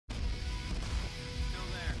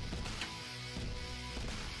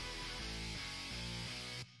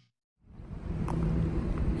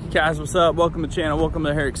Guys, what's up? Welcome to the channel. Welcome to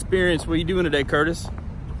the hair experience. What are you doing today, Curtis?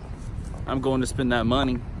 I'm going to spend that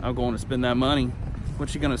money.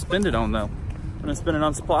 What you gonna spend it on though? I'm gonna spend it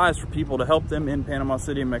on supplies for people to help them in Panama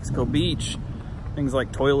City and Mexico Beach. Things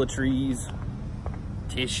like toiletries,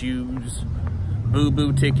 tissues,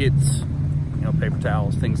 boo-boo tickets, you know, paper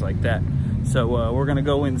towels, things like that. So we're gonna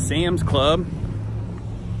go in Sam's Club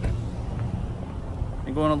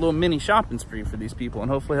and go on a little mini shopping spree for these people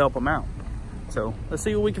and hopefully help them out. So let's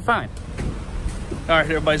see what we can find. All right,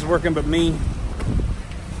 everybody's working but me.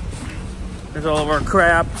 There's all of our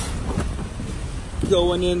crap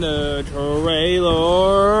going in the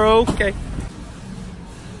trailer. Okay.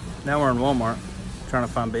 Now we're in Walmart trying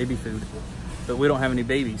to find baby food, but we don't have any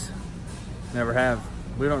babies. Never have.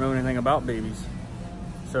 We don't know anything about babies.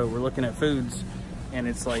 So we're looking at foods and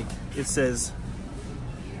it's like, it says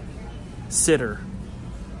sitter.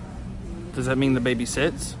 Does that mean the baby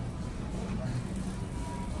sits?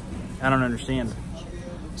 I don't understand.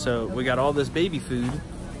 So we got all this baby food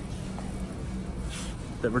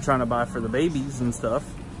that we're trying to buy for the babies and stuff,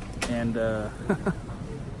 and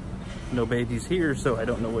no babies here, so I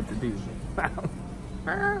don't know what to do.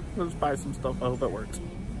 Let's buy some stuff. I hope it works.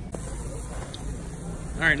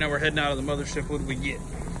 All right, now we're heading out of the mothership. What do we get?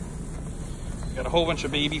 We got a whole bunch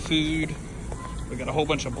of baby food. We got a whole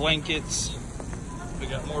bunch of blankets. We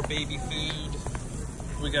got more baby food.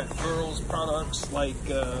 We got girls products like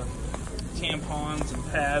tampons and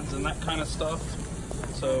pads and that kind of stuff.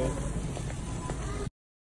 So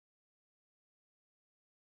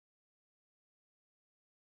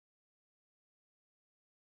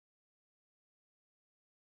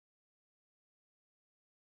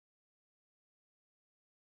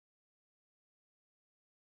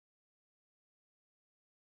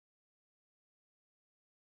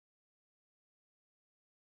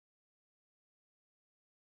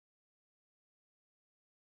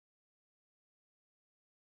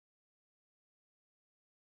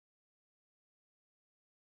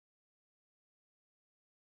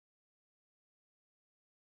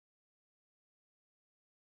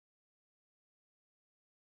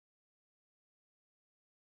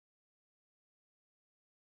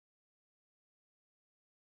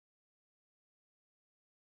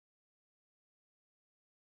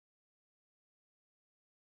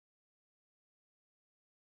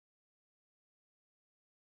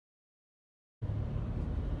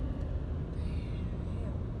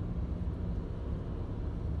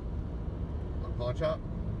pawn shop?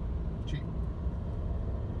 Cheap.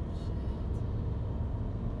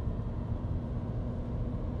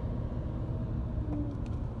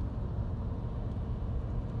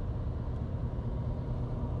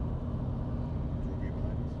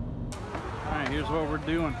 alright, here's what we're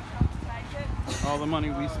doing. All the money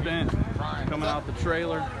we spent coming out the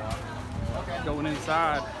trailer, going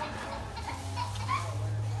inside.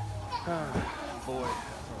 Boy,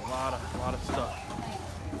 a lot of stuff.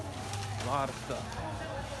 A lot of stuff.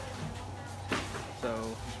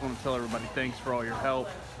 So just want to tell everybody thanks for all your help,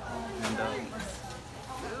 and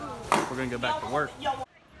we're gonna go back to work. All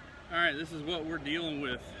right, this is what we're dealing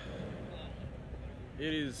with.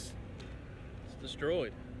 It's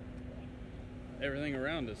destroyed. Everything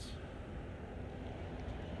around us.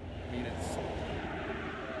 I mean, it's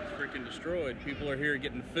freaking destroyed. People are here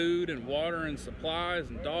getting food and water and supplies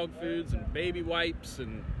and dog foods and baby wipes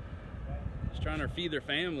and just trying to feed their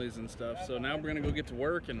families and stuff. So now we're gonna go get to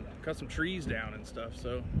work and cut some trees down and stuff.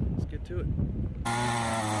 So let's get to it.